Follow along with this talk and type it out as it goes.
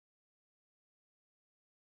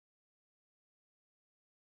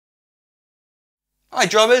Hi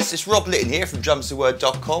drummers, it's Rob Litton here from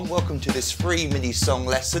drumstheword.com. Welcome to this free mini song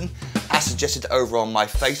lesson as suggested over on my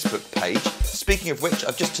Facebook page. Speaking of which,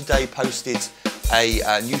 I've just today posted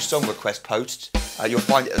a new song request post. You'll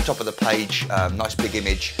find it at the top of the page, nice big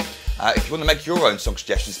image. If you want to make your own song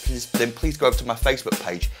suggestions, please go over to my Facebook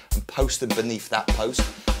page and post them beneath that post.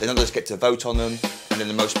 Then others get to vote on them, and then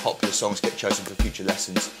the most popular songs get chosen for future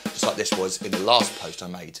lessons, just like this was in the last post I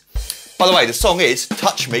made. By the way, the song is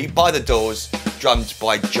Touch Me by The Doors, drummed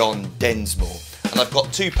by John Densmore. And I've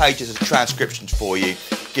got 2 pages of transcriptions for you,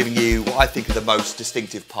 giving you what I think are the most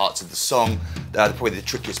distinctive parts of the song, probably the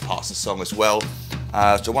trickiest parts of the song as well.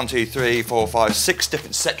 So 1, 2, 3, 4, 5, 6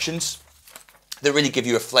 different sections that really give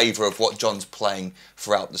you a flavour of what John's playing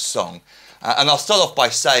throughout the song. And I'll start off by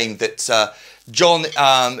saying that John,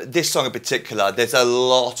 this song in particular, there's a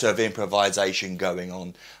lot of improvisation going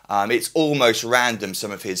on. It's almost random,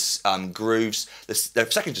 some of his grooves.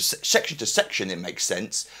 Section to section, it makes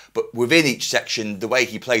sense, but within each section, the way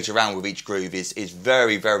he plays around with each groove is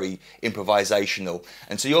very, very improvisational.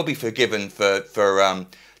 And so you'll be forgiven for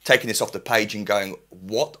taking this off the page and going,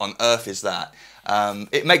 what on earth is that?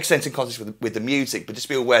 It makes sense in context with the music, but just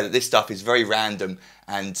be aware that this stuff is very random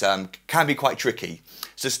and can be quite tricky.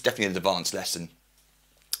 So it's definitely an advanced lesson.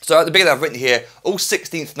 So at the beginning I've written here, all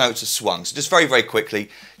 16th notes are swung. So just very, very quickly,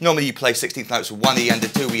 normally you play 16th notes with 1 E and a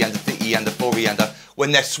 2 E and a 3 E and a 4 E and a.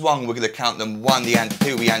 When they're swung, we're going to count them 1 E and a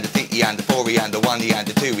 2 E and a 3 E and a 4 E and a 1 E and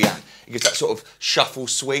a 2 E and. It gives that sort of shuffle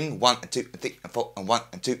swing, 1 and 2 and 3 and 4 and 1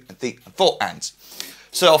 and 2 and 3 and 4 and.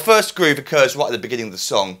 So our first groove occurs right at the beginning of the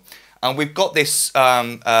song. And we've got this,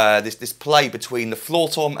 this play between the floor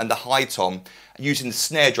tom and the high tom, using the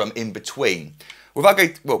snare drum in between. Without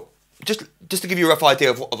going, well, just to give you a rough idea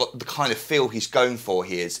of what the kind of feel he's going for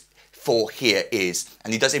here is,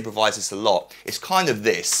 and he does improvise this a lot, it's kind of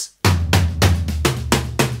this.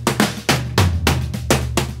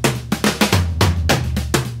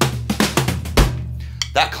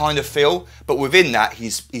 That kind of feel, but within that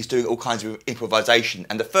he's doing all kinds of improvisation,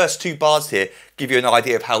 and the first 2 bars here give you an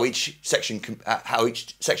idea of how each section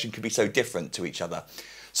can be so different to each other.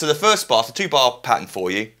 So the first bar, the 2-bar pattern for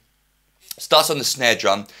you, starts on the snare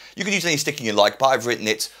drum. You can use any sticking you like, but I've written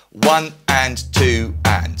it 1 and 2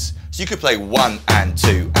 and. So you could play 1 and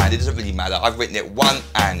 2 and, it doesn't really matter. I've written it 1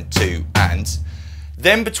 and 2 and.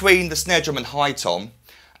 Then between the snare drum and high tom,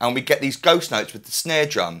 and we get these ghost notes with the snare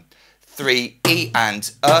drum. 3 E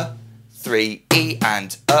and a, 3 E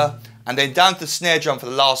and a, and then down to the snare drum for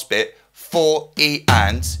the last bit, 4 E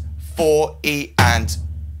and, 4 E and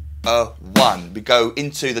a 1. We go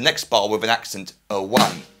into the next bar with an accent, a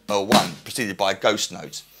 1, preceded by a ghost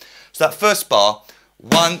note. So that first bar,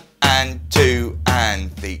 1 and 2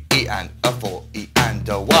 and 3 E and a 4 E and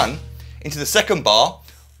a 1. Into the second bar,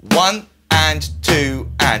 1 and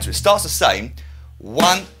 2 and. So it starts the same,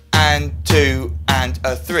 1 and 2 and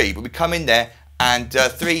a 3, but we come in there and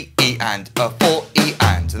 3 E and a 4 E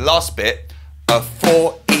and. The last bit, a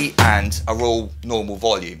 4 E and are all normal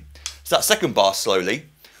volume. So that second bar slowly,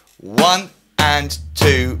 1 and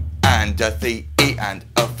 2 and a 3 E and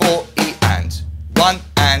a 4 E and. 1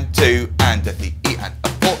 and 2 and a 3 E and a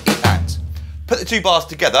 4 E and. Put the 2 bars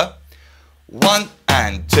together, 1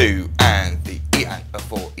 and 2 and 3 E and a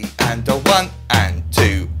 4 E and a 1 and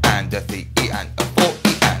 2 and a 3 E and a 4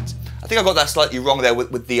 E and. I think I got that slightly wrong there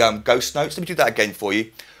with the ghost notes. Let me do that again for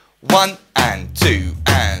you. 1 and 2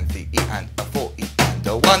 and 3 E and a 4 E and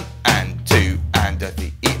a 1 and 2 and a 3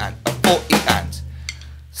 E and a 4 E and.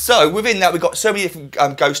 So within that we've got so many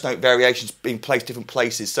different ghost note variations being placed different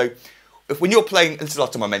places. So when you're playing, and this is the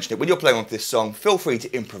last time I mentioned it, when you're playing on this song, feel free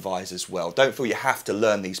to improvise as well. Don't feel you have to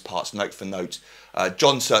learn these parts note for note.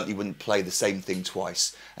 John certainly wouldn't play the same thing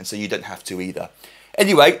twice, and so you don't have to either.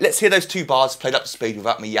 Anyway, let's hear those 2 bars played up to speed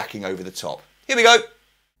without me yakking over the top. Here we go.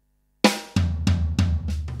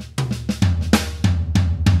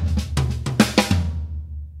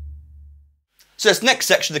 So this next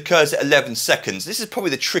section occurs at 11 seconds. This is probably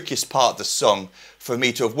the trickiest part of the song for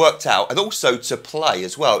me to have worked out and also to play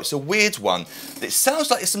as well. It's a weird one. It sounds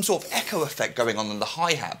like there's some sort of echo effect going on the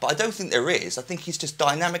hi-hat, but I don't think there is. I think he's just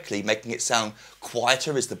dynamically making it sound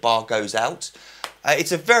quieter as the bar goes out.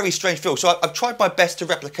 It's a very strange feel. So I've tried my best to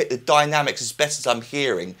replicate the dynamics as best as I'm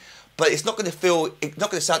hearing, but it's not going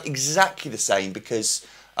to sound exactly the same because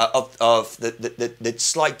of the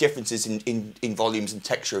slight differences in volumes and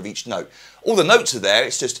texture of each note. All the notes are there,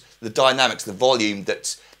 it's just the dynamics, the volume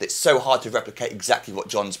that's so hard to replicate exactly what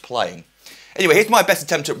John's playing. Anyway, here's my best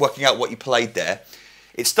attempt at working out what you played there.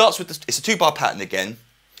 It starts with, it's a 2-bar pattern again.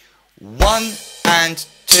 1 and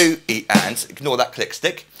 2 E and, ignore that click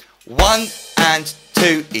stick. 1 and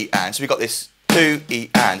 2 E and, so we've got this 2, E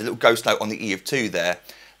and, a little ghost note on the E of 2 there.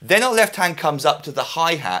 Then our left hand comes up to the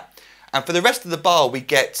hi-hat, and for the rest of the bar we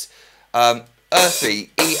get A3,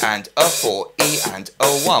 E and, A4, E and,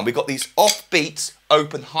 A1. We've got these offbeat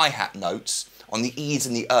open hi-hat notes on the E's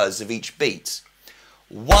and the U's of each beat.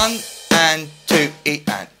 1 and 2, E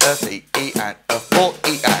and, A3, E and, A4,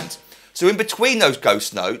 E and. So in between those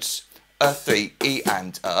ghost notes, A3, E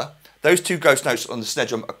and, those two ghost notes on the snare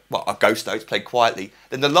drum, well, are ghost notes played quietly.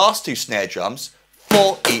 Then the last two snare drums,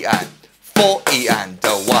 4 E and, 4 E and,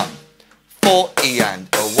 A1, 4 E and,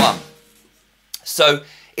 A1. So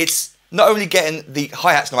it's not only getting the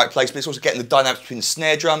hi-hats in the right place, but it's also getting the dynamics between the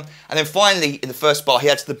snare drum. And then finally, in the first bar, he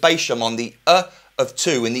adds the bass drum on the of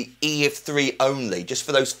 2 and the E of 3 only. Just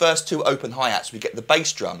for those first two open hi-hats, we get the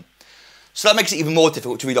bass drum. So that makes it even more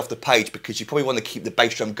difficult to read off the page because you probably want to keep the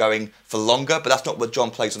bass drum going for longer, but that's not what John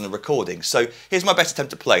plays on the recording. So here's my best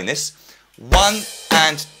attempt at playing this. 1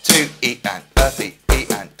 and 2, E and, A3, E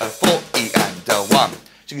and, A4, E and, A1. So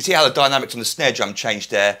you can see how the dynamics on the snare drum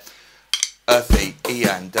changed there. A3, E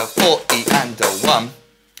and, A4, E and, A1.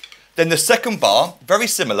 Then the second bar, very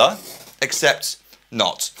similar, except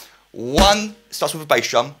not. 1 starts with a bass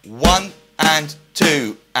drum, 1 and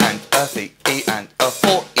 2 and A3, E and,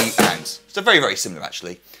 A4, E and. So very, very similar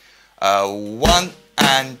actually. 1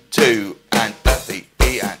 and 2 and A3,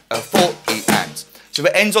 E and, A4, E and. So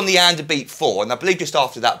it ends on the and beat 4, and I believe just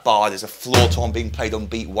after that bar there's a floor tom being played on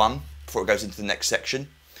beat 1 before it goes into the next section.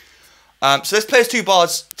 So let's play those two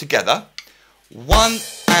bars together. 1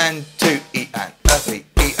 and 2, E and, A3,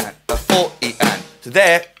 E and, A4, E and. So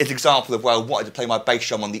there is an example of where I wanted to play my bass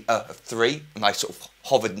drum on the of 3, and I sort of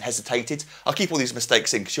hovered and hesitated. I'll keep all these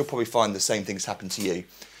mistakes in because you'll probably find the same things happen to you.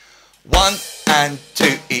 1 and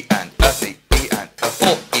 2, E and, A3, E and,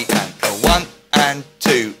 A4, E and, A1 and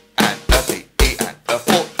 2 and A3, E and,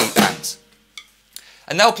 A4, E and.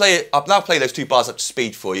 And now I'll play those two bars up to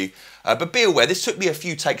speed for you. But be aware, this took me a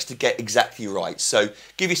few takes to get exactly right, so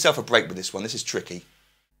give yourself a break with this one, this is tricky.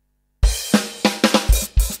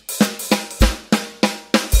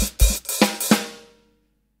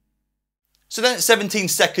 So then at 17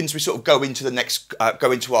 seconds we sort of go into the next,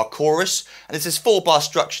 go into our chorus, and it's this 4-bar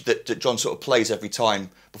structure that John sort of plays every time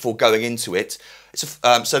before going into it. It's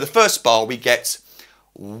so the first bar we get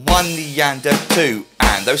 1 and a 2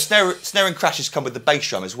 and. Those snaring crashes come with the bass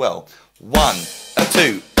drum as well. 1, a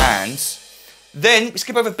 2 and. Then we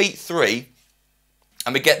skip over beat 3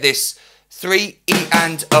 and we get this 3 E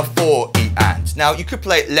and a 4 E and. Now you could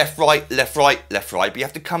play it left, right, left, right, left, right, but you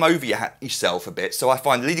have to come over yourself a bit. So I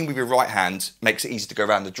find leading with your right hand makes it easy to go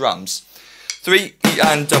around the drums. 3 E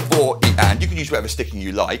and a 4 E and. You can use whatever sticking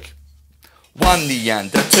you like. 1 E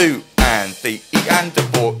and a 2 and 3 E and a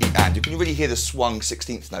 4 E and. You can really hear the swung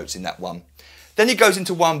 16th notes in that one. Then he goes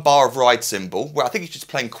into 1 bar of ride cymbal, where I think he's just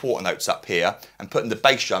playing quarter notes up here and putting the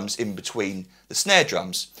bass drums in between the snare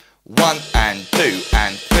drums. 1 and 2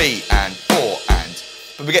 and 3 and 4 and.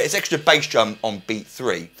 But we get this extra bass drum on beat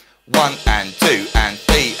 3. 1 and 2 and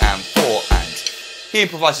 3 and 4 and. He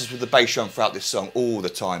improvises with the bass drum throughout this song all the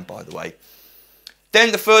time, by the way.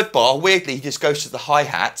 Then the third bar, weirdly, he just goes to the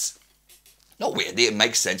hi-hats. Not weirdly, it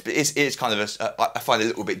makes sense, but it is kind of, I find it a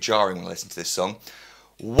little bit jarring when I listen to this song.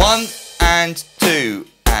 1 and 2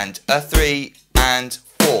 and a 3 and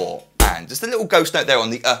 4 and. Just a little ghost note there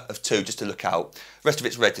on the of 2 just to look out. The rest of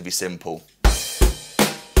it's relatively simple.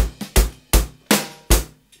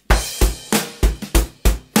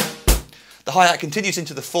 The hi-hat continues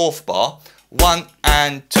into the 4th bar. 1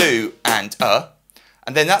 and 2 and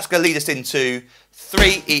then that's going to lead us into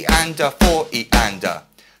 3 E and a 4 E and a.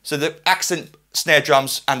 So the accent snare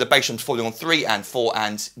drums and the bass drums falling on 3 and 4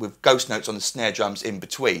 and with ghost notes on the snare drums in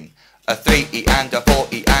between. A 3 E and a 4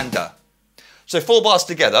 E and a. So 4 bars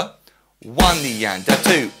together. 1 E and a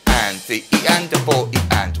 2 and 3 E and a 4 E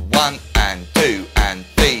and. 1 and 2 and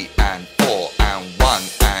 3 and 4 and 1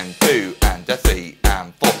 and 2 and a 3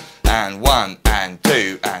 and 4 and 1 and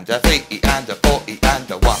 2 and a 3 E and a 4 E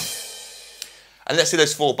and a 1. And let's see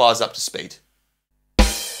those 4 bars up to speed.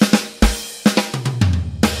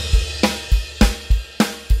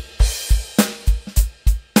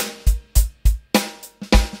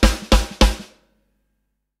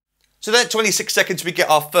 So then at 26 seconds we get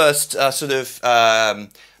our first band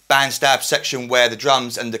stab section where the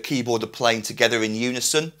drums and the keyboard are playing together in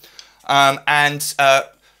unison.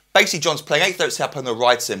 Basically John's playing 8th notes up on the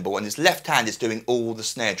ride cymbal and his left hand is doing all the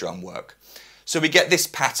snare drum work. So we get this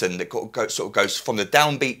pattern that sort of goes from the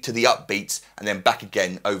downbeat to the upbeat and then back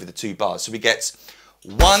again over the 2 bars. So we get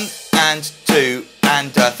 1 and 2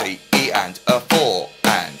 and a 3 E and a 4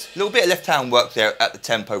 and. A little bit of left hand work there at the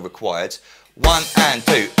tempo required. 1 and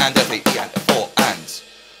 2 and a 3 E and a 4 and.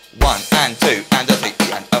 1 and 2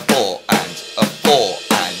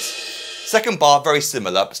 Second bar, very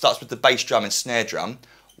similar, but starts with the bass drum and snare drum.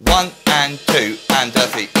 1 and 2 and a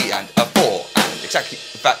 3 and a 4 and exactly.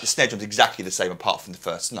 In fact, the snare drum is exactly the same apart from the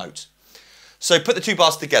first note. So put the two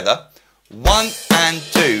bars together. 1 and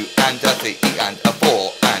 2 and a 3 and a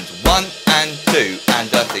 4 and 1 and 2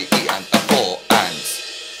 and a 3 and a 4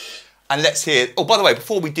 and let's hear. Oh, by the way,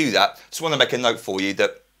 before we do that, I just want to make a note for you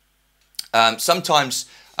that sometimes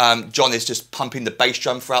John is just pumping the bass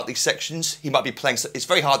drum throughout these sections. He might be playing. It's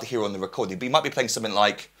very hard to hear on the recording, but he might be playing something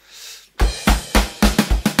like.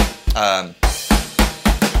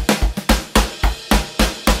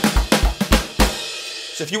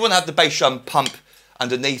 So if you want to have the bass drum pump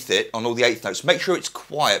underneath it on all the eighth notes, make sure it's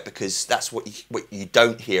quiet, because that's what you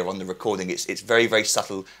don't hear on the recording. It's very, very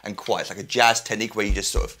subtle and quiet. It's like a jazz technique where you're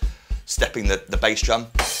just sort of stepping the bass drum.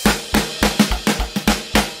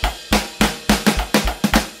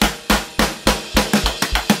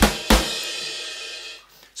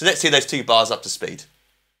 So let's hear those two bars up to speed.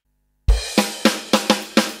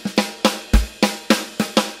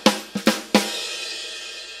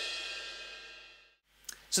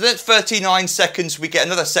 So then at 39 seconds, we get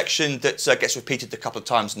another section that gets repeated a couple of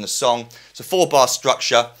times in the song. It's a 4-bar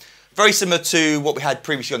structure, very similar to what we had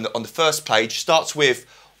previously on the first page. Starts with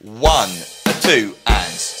 1, a 2,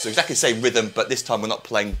 and. So exactly the same rhythm, but this time we're not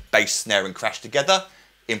playing bass, snare, and crash together.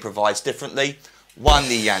 Improvised differently. 1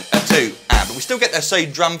 E and a 2 and, but we still get that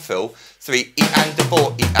same drum fill. 3 E and a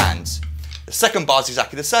 4 E and. The second bar is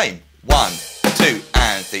exactly the same. 1, a 2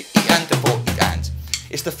 and 3 E and a 4 E and.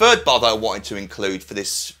 It's the third bar that I wanted to include for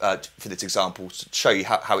this example to show you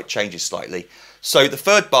how it changes slightly. So the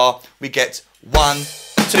third bar, we get 1,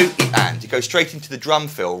 2 E and. It goes straight into the drum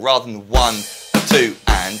fill rather than 1, 2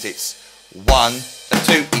 and. It's 1,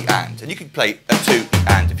 2 E and. And you can play a 2 E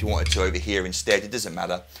and if you wanted to over here instead. It doesn't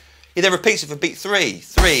matter. He then repeats it for beat 3,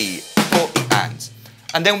 3, 4 E and.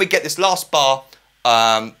 And then we get this last bar,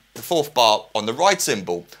 the fourth bar on the ride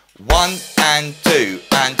cymbal. 1 and 2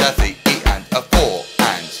 and a 3 E and a 4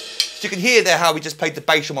 and. So you can hear there how we just played the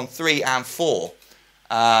bass drum on 3 and 4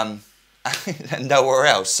 and nowhere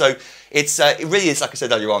else. So it really is, like I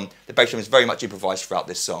said earlier on, the bass drum is very much improvised throughout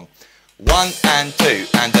this song. 1 and 2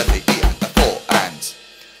 and a 3 E and a 4 and.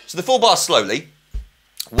 So the 4 bars slowly.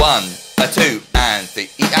 1, a 2 and 3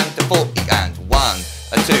 E and a 4 E and. 1,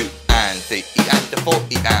 a 2 and 3 E and a 4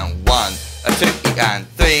 E and. 1, a 2 E and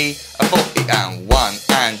 3, a 4 E and. 1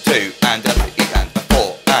 and 2 and a 3 E and a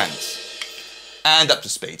 4 and up to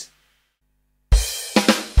speed.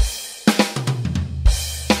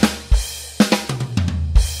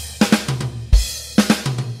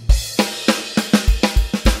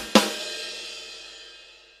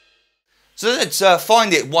 So let's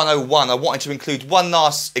find it 101. I wanted to include one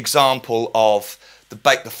last example of the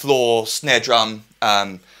floor snare drum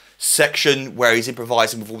section where he's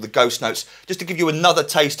improvising with all the ghost notes, just to give you another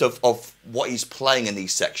taste of what he's playing in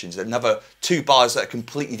these sections. Another 2 bars that are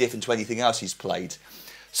completely different to anything else he's played.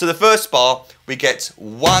 So the first bar, we get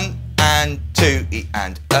 1 and 2 E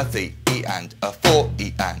and a 3 E and a 4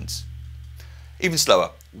 E and. Even slower.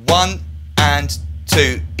 1 and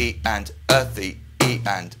 2 E and a 3 E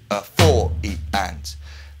and a 4 E and.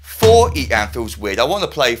 4 E and feels weird. I want to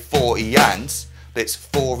play 4 E ands, but it's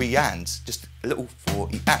 4 E ands. Just a little 4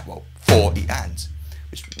 E and. Well, 4 E ands.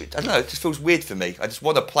 Which, I don't know, it just feels weird for me. I just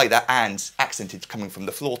want to play that ands accented coming from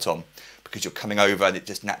the floor tom, because you're coming over and it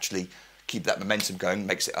just naturally keeps that momentum going,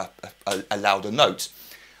 makes it a louder note,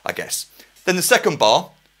 I guess. Then the second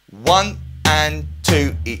bar, 1 and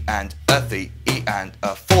 2 E and a 3 E and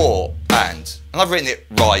a 4 and. And I've written it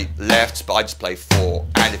right, left, but I just play 4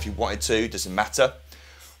 and if you wanted to, doesn't matter.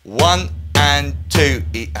 1 and 2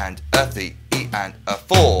 E and a 3 E and a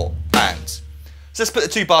 4 and. So let's put the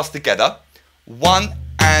 2 bars together. 1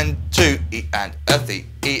 and 2 E and a 3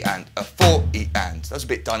 E and a 4 E and. That's a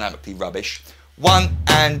bit dynamically rubbish. 1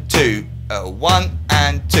 and 2, 1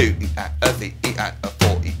 and 2 E and a 3 E and a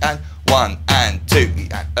 4 E and. 1 and 2 E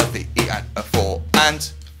and a 3 E and a 4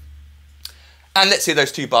 and. And let's hear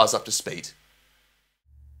those 2 bars up to speed.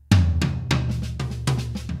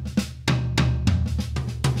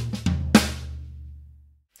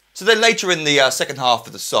 So then later in the second half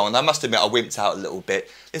of the song, and I must admit I wimped out a little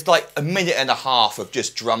bit, there's like a minute and a half of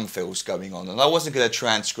just drum fills going on, and I wasn't going to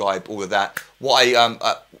transcribe all of that. What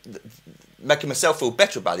making myself feel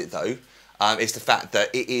better about it though, is the fact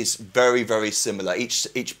that it is very, very similar.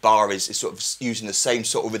 Each bar is sort of using the same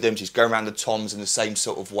sort of rhythms. He's going around the toms in the same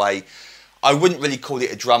sort of way. I wouldn't really call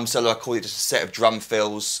it a drum solo. I call it just a set of drum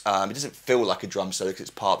fills. It doesn't feel like a drum solo because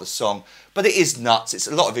it's part of the song, but it is nuts. It's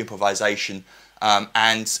a lot of improvisation.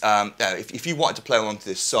 If you wanted to play along to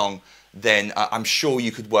this song, then I'm sure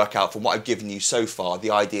you could work out from what I've given you so far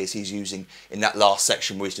the ideas he's using in that last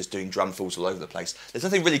section where he's just doing drum fills all over the place. There's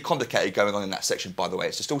nothing really complicated going on in that section, by the way.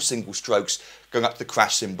 It's just all single strokes going up to the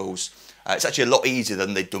crash cymbals. It's actually a lot easier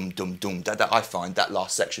than the dum dum dum that I find, that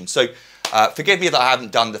last section. So forgive me that I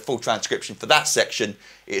haven't done the full transcription for that section.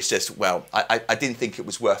 It's just, well, I didn't think it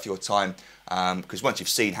was worth your time, because once you've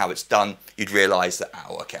seen how it's done, you'd realise that,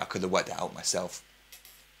 oh, okay, I could have worked it out myself.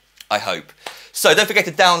 I hope. So don't forget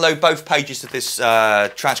to download both pages of this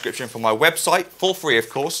transcription from my website, for free of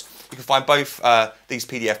course. You can find both these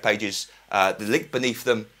PDF pages. The link beneath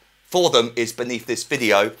them, for them, is beneath this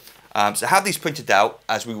video. So have these printed out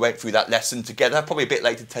as we went through that lesson together. Probably a bit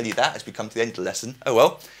late to tell you that as we come to the end of the lesson. Oh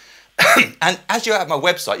well. And as you're at my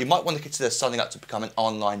website, you might want to consider signing up to become an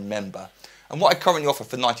online member. And what I currently offer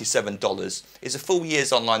for $97 is a full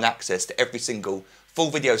year's online access to every single full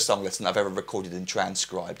video song lesson I've ever recorded and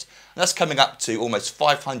transcribed. And that's coming up to almost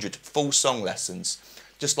 500 full song lessons.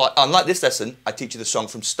 Just like, unlike this lesson, I teach you the song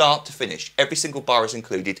from start to finish. Every single bar is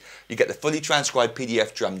included. You get the fully transcribed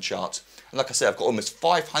PDF drum chart. And like I said, I've got almost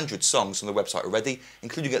 500 songs on the website already,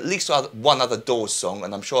 including at least one other Doors song,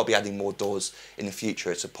 and I'm sure I'll be adding more Doors in the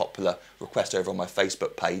future. It's a popular request over on my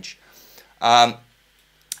Facebook page.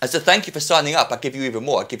 As a thank you for signing up, I give you even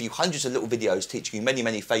more. I give you hundreds of little videos teaching you many,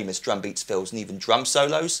 many famous drum beats, fills, and even drum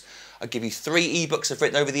solos. I give you 3 ebooks I've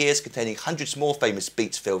written over the years containing hundreds more famous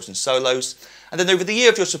beats, fills, and solos. And then over the year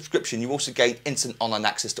of your subscription, you also gain instant online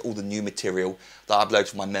access to all the new material that I upload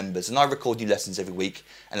for my members. And I record new lessons every week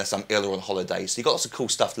unless I'm ill or on holiday. So you've got lots of cool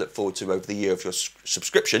stuff to look forward to over the year of your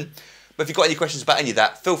subscription. But if you've got any questions about any of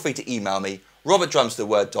that, feel free to email me,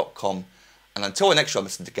 rob@drumstheword.com. And until our next drum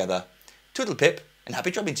lesson together, toodle pip and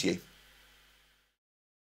happy drumming to you.